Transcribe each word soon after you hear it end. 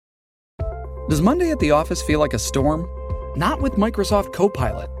Does Monday at the office feel like a storm? Not with Microsoft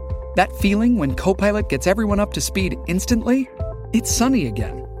Copilot. That feeling when Copilot gets everyone up to speed instantly? It's sunny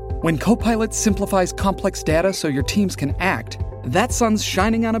again. When Copilot simplifies complex data so your teams can act, that sun's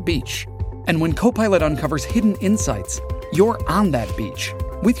shining on a beach. And when Copilot uncovers hidden insights, you're on that beach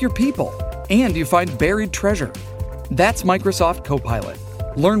with your people, and you find buried treasure. That's Microsoft Copilot.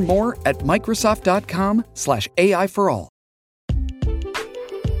 Learn more at Microsoft.com/AI for all.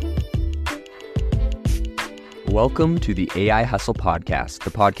 Welcome to the AI Hustle Podcast,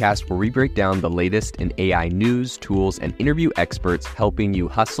 the podcast where we break down the latest in AI news, tools, and interview experts helping you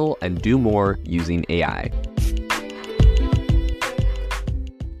hustle and do more using AI.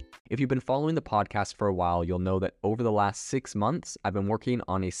 If you've been following the podcast for a while, you'll know that over the last 6 months, I've been working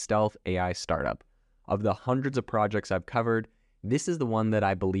on a stealth AI startup. Of the hundreds of projects I've covered, this is the one that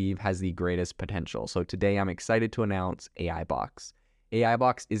I believe has the greatest potential. So today I'm excited to announce AIBox.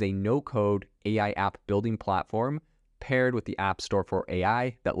 AIBox is a no-code AI app building platform paired with the App Store for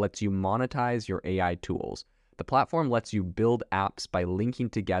AI that lets you monetize your AI tools. The platform lets you build apps by linking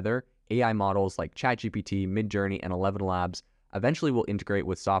together AI models like ChatGPT, Midjourney, and 11 Labs. Eventually will integrate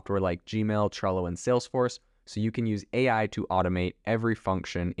with software like Gmail, Trello, and Salesforce, so you can use AI to automate every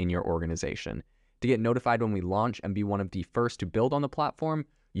function in your organization. To get notified when we launch and be one of the first to build on the platform,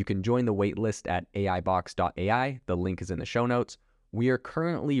 you can join the waitlist at aibox.ai. The link is in the show notes. We are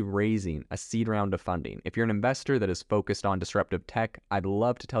currently raising a seed round of funding. If you're an investor that is focused on disruptive tech, I'd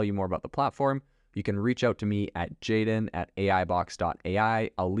love to tell you more about the platform. You can reach out to me at jaden@aibox.ai.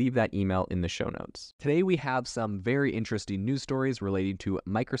 I'll leave that email in the show notes. Today we have some very interesting news stories relating to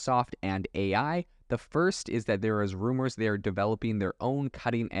Microsoft and AI. The first is that there is rumors they are developing their own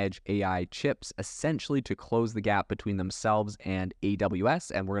cutting-edge AI chips, essentially to close the gap between themselves and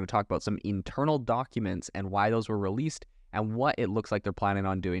AWS. And we're going to talk about some internal documents and why those were released and what it looks like they're planning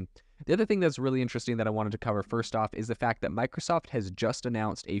on doing. The other thing that's really interesting that I wanted to cover first off is the fact that Microsoft has just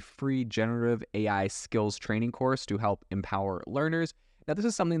announced a free generative AI skills training course to help empower learners. Now, this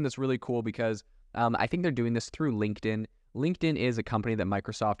is something that's really cool because I think they're doing this through LinkedIn. LinkedIn is a company that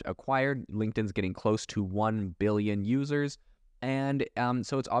Microsoft acquired. LinkedIn's getting close to 1 billion users. And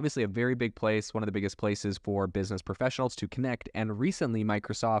so it's obviously a very big place, one of the biggest places for business professionals to connect. And recently,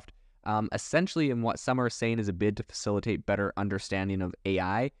 Microsoft essentially in what some are saying is a bid to facilitate better understanding of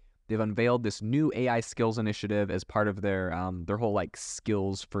AI. They've unveiled this new AI skills initiative as part of their whole like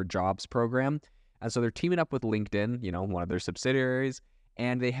skills for jobs program. And so they're teaming up with LinkedIn, one of their subsidiaries,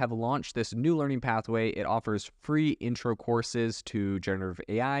 and they have launched this new learning pathway. It offers free intro courses to generative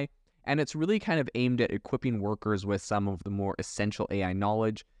AI, and it's really kind of aimed at equipping workers with some of the more essential AI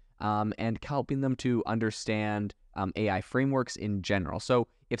knowledge and helping them to understand AI frameworks in general. So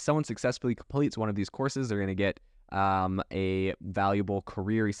if someone successfully completes one of these courses, they're going to get a valuable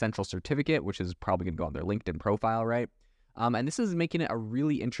career essential certificate, which is probably going to go on their LinkedIn profile, right? And this is making it a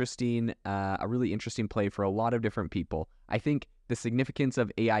really interesting play for a lot of different people. I think the significance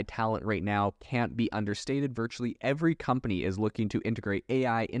of AI talent right now can't be understated. Virtually every company is looking to integrate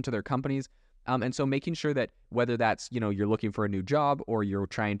AI into their companies. And so making sure that whether that's, you're looking for a new job or you're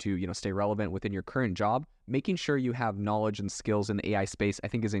trying to, stay relevant within your current job, making sure you have knowledge and skills in the AI space, I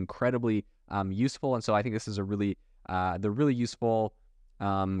think is incredibly useful. And so I think this is the really useful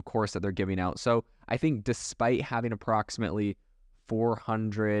course that they're giving out. So I think despite having approximately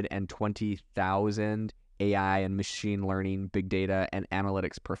 420,000 AI and machine learning, big data, and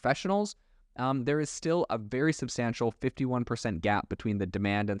analytics professionals, there is still a very substantial 51% gap between the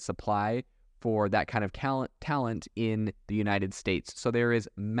demand and supply for that kind of talent in the United States. So there is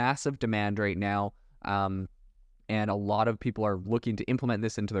massive demand right now, and a lot of people are looking to implement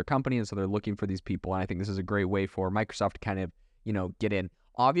this into their company, and so they're looking for these people, and I think this is a great way for Microsoft to kind of, get in.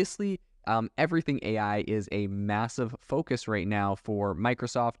 Obviously, everything AI is a massive focus right now for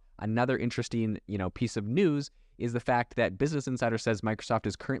Microsoft. Another interesting, piece of news is the fact that Business Insider says Microsoft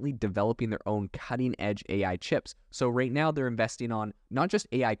is currently developing their own cutting-edge AI chips. So right now they're investing on not just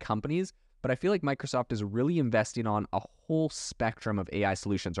AI companies, but I feel like Microsoft is really investing on a whole spectrum of AI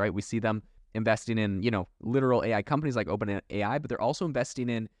solutions, right? We see them investing in, literal AI companies like OpenAI, but they're also investing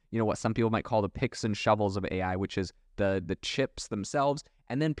in, what some people might call the picks and shovels of AI, which is the chips themselves.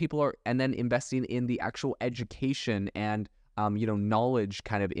 And then investing in the actual education and, knowledge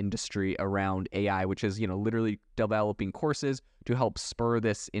kind of industry around AI, which is, literally developing courses to help spur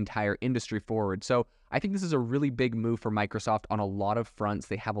this entire industry forward. So I think this is a really big move for Microsoft on a lot of fronts.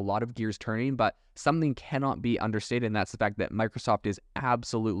 They have a lot of gears turning, but something cannot be understated, and that's the fact that Microsoft is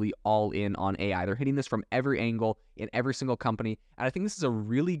absolutely all in on AI. They're hitting this from every angle in every single company, and I think this is a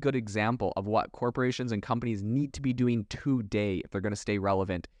really good example of what corporations and companies need to be doing today if they're going to stay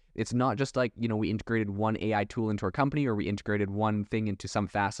relevant. It's not just like, we integrated one AI tool into our company or we integrated one thing into some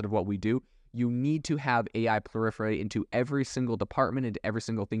facet of what we do. You need to have AI proliferate into every single department, into every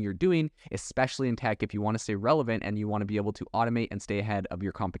single thing you're doing, especially in tech, if you want to stay relevant and you want to be able to automate and stay ahead of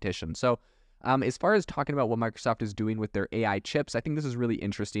your competition. So as far as talking about what Microsoft is doing with their AI chips, I think this is really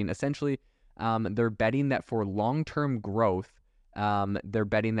interesting. Essentially, they're betting that for long-term growth, they're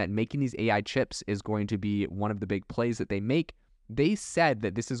betting that making these AI chips is going to be one of the big plays that they make. They said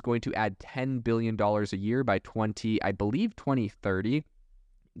that this is going to add $10 billion a year by 2030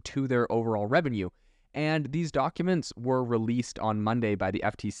 to their overall revenue. And these documents were released on Monday by the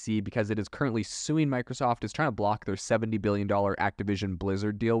FTC because it is currently suing Microsoft. It's trying to block their $70 billion Activision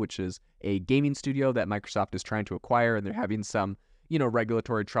Blizzard deal, which is a gaming studio that Microsoft is trying to acquire, and they're having some,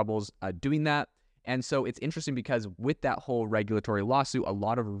 regulatory troubles doing that. And so it's interesting because with that whole regulatory lawsuit, a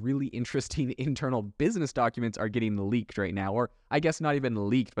lot of really interesting internal business documents are getting leaked right now, or I guess not even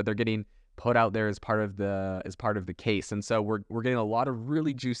leaked, but they're getting put out there as part of the case. And so we're getting a lot of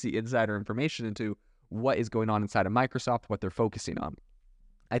really juicy insider information into what is going on inside of Microsoft, what they're focusing on.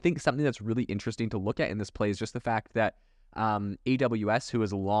 I think something that's really interesting to look at in this play is just the fact that AWS, who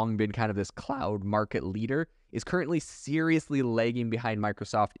has long been kind of this cloud market leader, is currently seriously lagging behind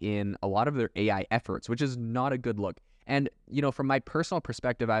Microsoft in a lot of their AI efforts, which is not a good look. And, from my personal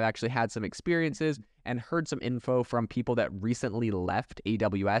perspective, I've actually had some experiences and heard some info from people that recently left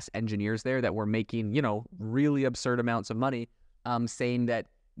AWS, engineers there that were making, really absurd amounts of money, saying that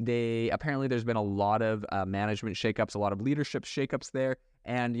apparently there's been a lot of management shakeups, a lot of leadership shakeups there.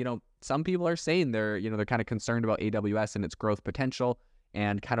 And, some people are saying they're kind of concerned about AWS and its growth potential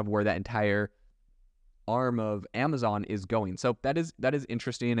and kind of where that entire arm of Amazon is going. So that is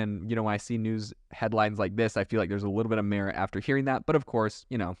interesting. And, when I see news headlines like this, I feel like there's a little bit of merit after hearing that. But of course,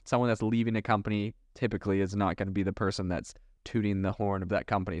 someone that's leaving a company typically is not going to be the person that's tooting the horn of that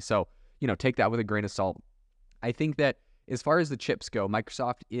company. So, take that with a grain of salt. I think that as far as the chips go,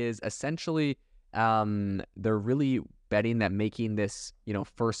 Microsoft is essentially, they're really betting that making this,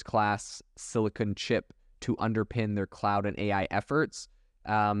 first-class silicon chip to underpin their cloud and AI efforts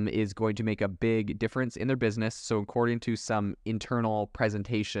is going to make a big difference in their business. So according to some internal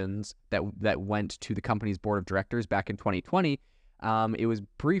presentations that went to the company's board of directors back in 2020, it was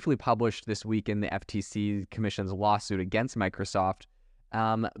briefly published this week in the FTC Commission's lawsuit against Microsoft.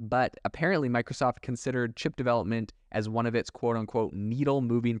 But apparently Microsoft considered chip development as one of its quote-unquote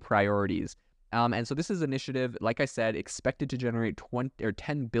needle-moving priorities. And so this is an initiative, like I said, expected to generate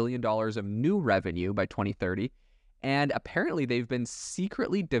 $10 billion of new revenue by 2030. And apparently they've been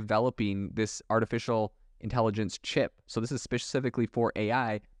secretly developing this artificial intelligence chip. So this is specifically for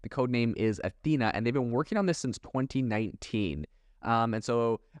AI. The code name is Athena, and they've been working on this since 2019. And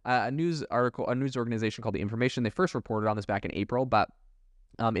so a news organization called The Information, they first reported on this back in April, but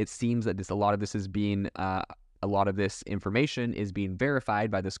it seems that a lot of this information is being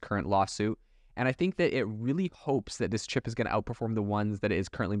verified by this current lawsuit. And I think that it really hopes that this chip is going to outperform the ones that it is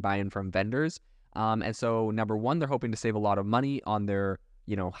currently buying from vendors. And so number one, they're hoping to save a lot of money on their,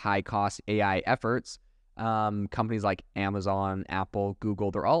 high cost AI efforts. Companies like Amazon, Apple,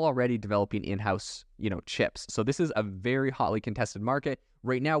 Google, they're all already developing in-house, chips. So this is a very hotly contested market.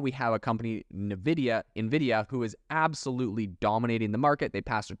 Right now we have a company, NVIDIA, who is absolutely dominating the market. They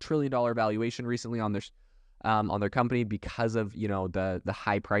passed $1 trillion valuation recently on their company because of, the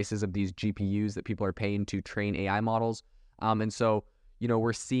high prices of these GPUs that people are paying to train AI models. And so,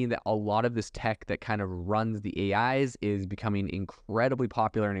 we're seeing that a lot of this tech that kind of runs the AIs is becoming incredibly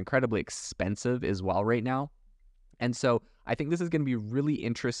popular and incredibly expensive as well right now. And so I think this is going to be really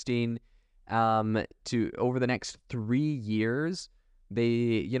interesting to over the next 3 years.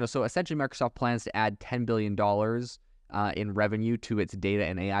 So essentially Microsoft plans to add $10 billion in revenue to its data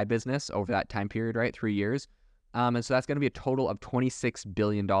and AI business over that time period, right? 3 years. And so that's going to be a total of $26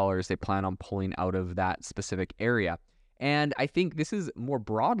 billion they plan on pulling out of that specific area. And I think this is more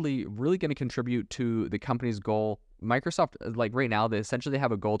broadly really going to contribute to the company's goal. Microsoft, like right now, they essentially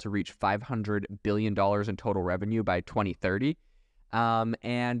have a goal to reach $500 billion in total revenue by 2030.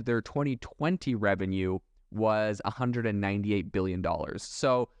 And their 2020 revenue was $198 billion.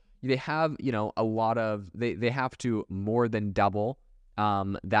 So they have, they have to more than double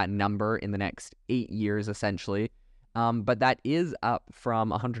that number in the next 8 years, essentially. But that is up from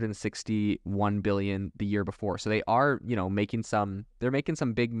 161 billion the year before. So they are, making some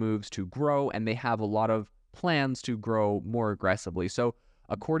big moves to grow, and they have a lot of plans to grow more aggressively. So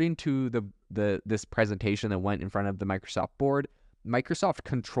according to this presentation that went in front of the Microsoft board, Microsoft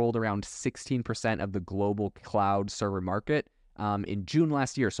controlled around 16% of the global cloud server market in June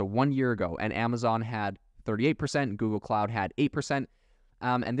last year, so 1 year ago, and Amazon had 38%, Google Cloud had 8%.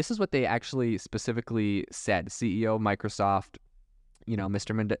 And this is what they actually specifically said. CEO of Microsoft,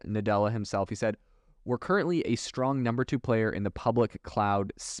 Mr. Nadella himself, he said, "We're currently a strong number 2 player in the public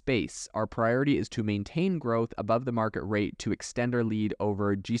cloud space. Our priority is to maintain growth above the market rate to extend our lead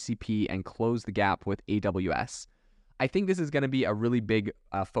over GCP and close the gap with AWS." I think this is going to be a really big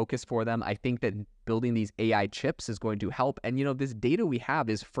focus for them. I think that building these AI chips is going to help. And, this data we have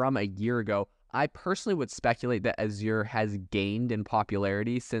is from a year ago. I personally would speculate that Azure has gained in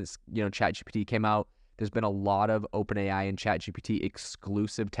popularity since, ChatGPT came out. There's been a lot of OpenAI and ChatGPT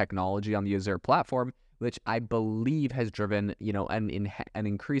exclusive technology on the Azure platform, which I believe has driven, an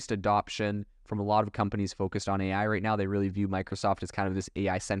increased adoption from a lot of companies focused on AI right now. They really view Microsoft as kind of this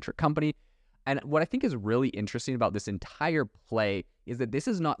AI-centric company. And what I think is really interesting about this entire play is that this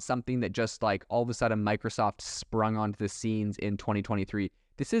is not something that just like all of a sudden Microsoft sprung onto the scenes in 2023.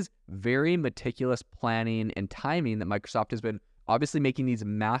 This is very meticulous planning and timing that Microsoft has been obviously making these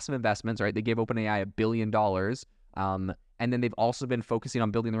massive investments, right? They gave OpenAI $1 billion. And then they've also been focusing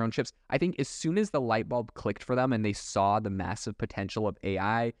on building their own chips. I think as soon as the light bulb clicked for them and they saw the massive potential of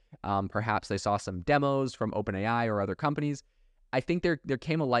AI, perhaps they saw some demos from OpenAI or other companies, I think there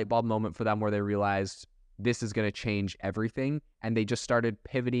came a light bulb moment for them where they realized this is going to change everything. And they just started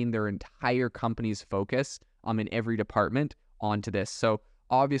pivoting their entire company's focus in every department onto this. So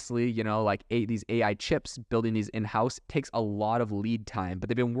obviously, these AI chips, building these in-house takes a lot of lead time, but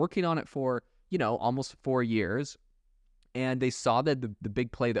they've been working on it for, almost 4 years. And they saw that the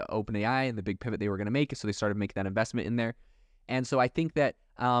big play that OpenAI and the big pivot they were going to make, so they started making that investment in there. And so I think that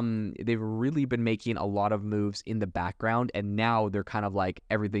they've really been making a lot of moves in the background, and now they're kind of like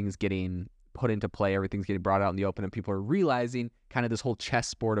everything's getting put into play, everything's getting brought out in the open, and people are realizing kind of this whole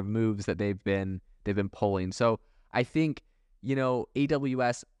chessboard of moves that they've been pulling. So I think,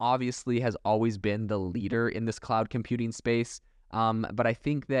 AWS obviously has always been the leader in this cloud computing space. But I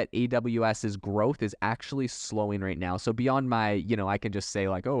think that AWS's growth is actually slowing right now. So beyond my, I can just say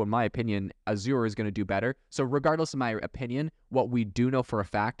like, oh, in my opinion, Azure is going to do better. So regardless of my opinion, what we do know for a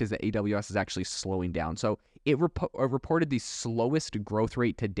fact is that AWS is actually slowing down. So it reported the slowest growth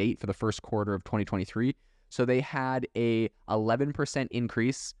rate to date for the first quarter of 2023. So they had a 11%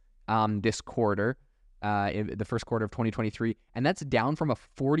 increase this quarter. In the first quarter of 2023, and that's down from a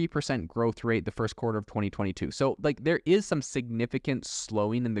 40% growth rate the first quarter of 2022. So there is some significant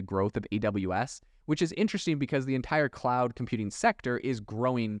slowing in the growth of AWS, which is interesting because the entire cloud computing sector is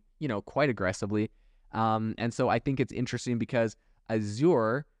growing, quite aggressively. And so I think it's interesting because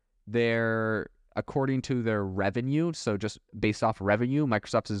Azure, according to their revenue, so just based off revenue,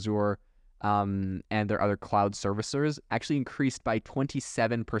 Microsoft's Azure and their other cloud services actually increased by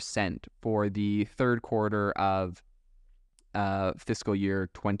 27% for the third quarter of fiscal year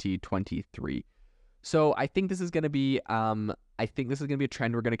 2023. So I think this is going to be a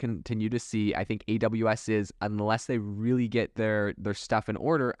trend we're going to continue to see. I think AWS is, unless they really get their stuff in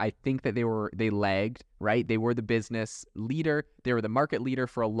order, I think that they lagged, right? They were the business leader, they were the market leader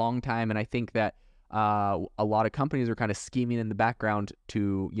for a long time, and I think that a lot of companies are kind of scheming in the background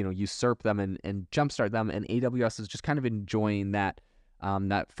to, usurp them and jumpstart them. And AWS is just kind of enjoying that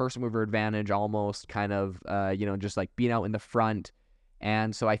first mover advantage, almost kind of, just like being out in the front.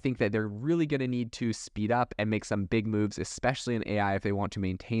 And so I think that they're really going to need to speed up and make some big moves, especially in AI, if they want to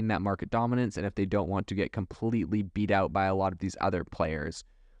maintain that market dominance and if they don't want to get completely beat out by a lot of these other players.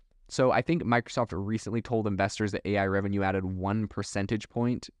 So I think Microsoft recently told investors that AI revenue added 1 percentage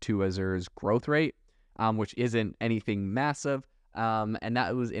point to Azure's growth rate, which isn't anything massive. And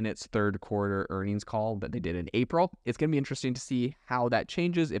that was in its third quarter earnings call that they did in April. It's going to be interesting to see how that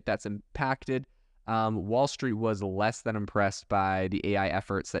changes, if that's impacted. Wall Street was less than impressed by the AI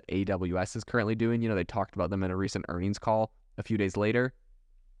efforts that AWS is currently doing. They talked about them in a recent earnings call a few days later.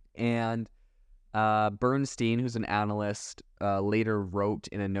 And Bernstein, who's an analyst, later wrote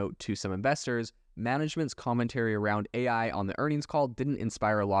in a note to some investors, management's commentary around AI on the earnings call didn't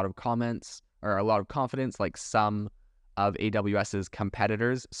inspire a lot of comments or a lot of confidence like some of AWS's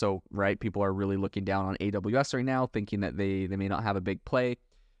competitors. So, right, people are really looking down on AWS right now, thinking that they may not have a big play.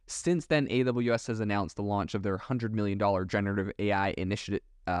 Since then, AWS has announced the launch of their $100 million Generative AI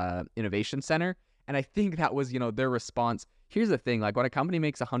Innovation Center. And I think that was, their response. Here's the thing, when a company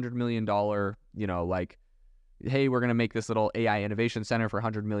makes $100 million, hey, we're going to make this little AI innovation center for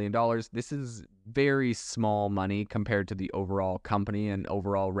 $100 million. This is very small money compared to the overall company and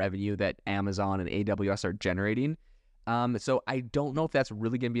overall revenue that Amazon and AWS are generating. So I don't know if that's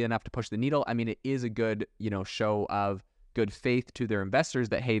really going to be enough to push the needle. I mean, it is a good, show of good faith to their investors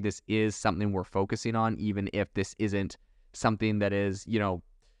that, hey, this is something we're focusing on, even if this isn't something that is,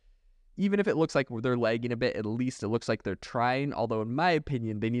 even if it looks like they're lagging a bit, at least it looks like they're trying. Although in my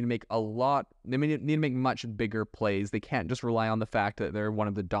opinion, they need to make need to make much bigger plays. They can't just rely on the fact that they're one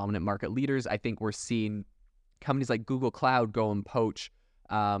of the dominant market leaders. I think we're seeing companies like Google Cloud go and poach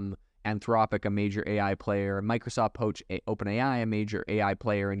Anthropic, a major AI player, Microsoft poach OpenAI, a major AI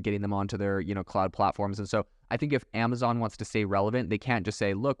player, and getting them onto their, cloud platforms. And so I think if Amazon wants to stay relevant, they can't just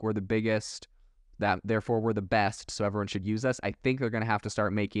say, look, we're the biggest, therefore we're the best, so everyone should use us. I think they're going to have to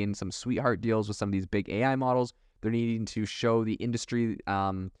start making some sweetheart deals with some of these big AI models. They're needing to show the industry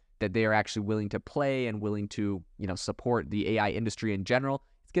that they are actually willing to play and willing to, support the AI industry in general.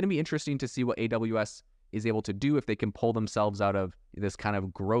 It's going to be interesting to see what AWS is able to do, if they can pull themselves out of this kind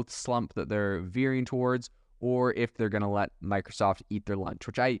of growth slump that they're veering towards, or if they're going to let Microsoft eat their lunch,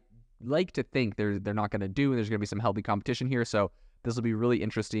 which I like to think they're not going to do. There's going to be some healthy competition here. So this will be really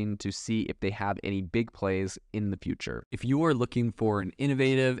interesting to see if they have any big plays in the future. If you are looking for an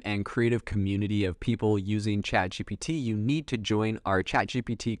innovative and creative community of people using ChatGPT, you need to join our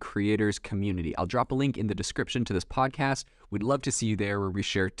ChatGPT creators community. I'll drop a link in the description to this podcast. We'd love to see you there, where we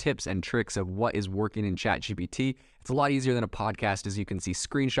share tips and tricks of what is working in ChatGPT. It's a lot easier than a podcast, as you can see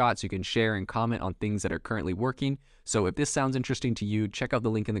screenshots, you can share and comment on things that are currently working. So if this sounds interesting to you, check out the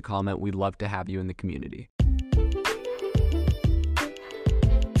link in the comment. We'd love to have you in the community.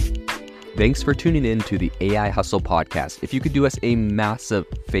 Thanks for tuning in to the AI Hustle podcast. If you could do us a massive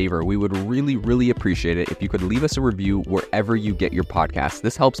favor, we would really, really appreciate it if you could leave us a review wherever you get your podcasts.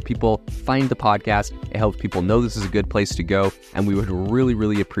 This helps people find the podcast. It helps people know this is a good place to go. And we would really,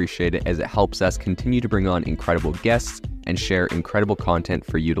 really appreciate it, as it helps us continue to bring on incredible guests and share incredible content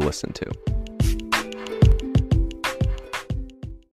for you to listen to.